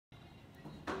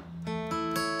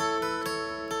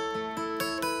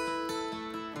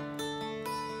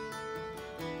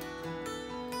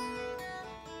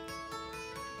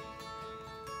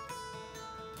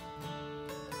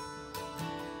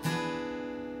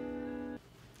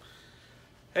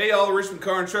Hey, all the Richmond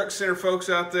Car and Truck Center folks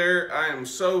out there. I am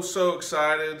so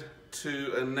excited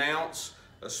to announce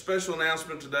a special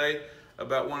announcement today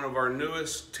about one of our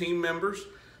newest team members.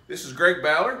 This is Greg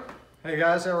Ballard. Hey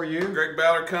guys, how are you? Greg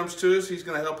Ballard comes to us. He's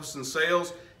going to help us in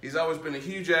sales. He's always been a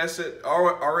huge asset,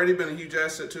 already been a huge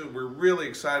asset to it. We're really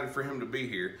excited for him to be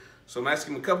here. So I'm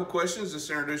asking him a couple questions just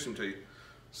to introduce him to you.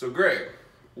 So Greg,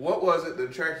 what was it that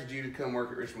attracted you to come work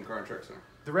at Richmond Car and Truck Center?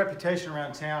 The reputation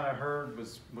around town, I heard,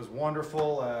 was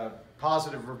wonderful.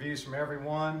 Positive reviews from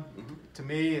everyone. To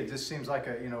me, it just seems like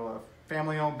a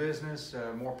family-owned business,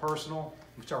 more personal,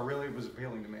 which really was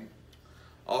appealing to me.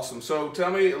 Awesome. So tell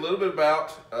me a little bit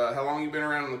about how long you've been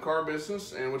around in the car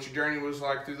business and what your journey was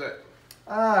like through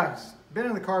that. Been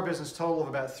in the car business total of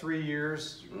about 3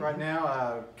 yetal right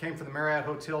now. Came from the Marriott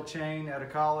hotel chain out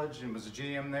of college and was a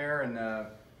GM there, and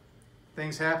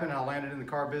things happened. I landed in the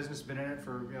car business. Been in it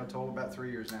for total about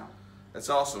 3 years now. That's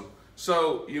awesome.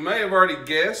 So you may have already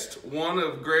guessed one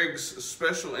of Greg's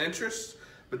special interests,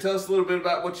 but tell us a little bit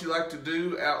about what you like to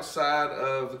do outside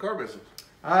of the car business.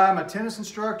 I'm a tennis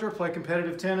instructor, play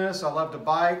competitive tennis. I love to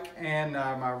bike, and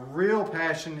my real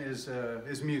passion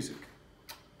is music.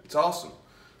 It's awesome.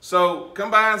 So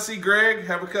come by and see Greg,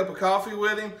 have a cup of coffee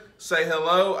with him, say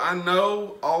hello. I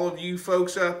know all of you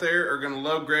folks out there are going to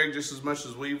love Greg just as much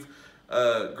as we've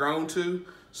grown to.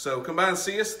 So come by and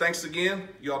see us. Thanks again.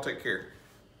 You all take care.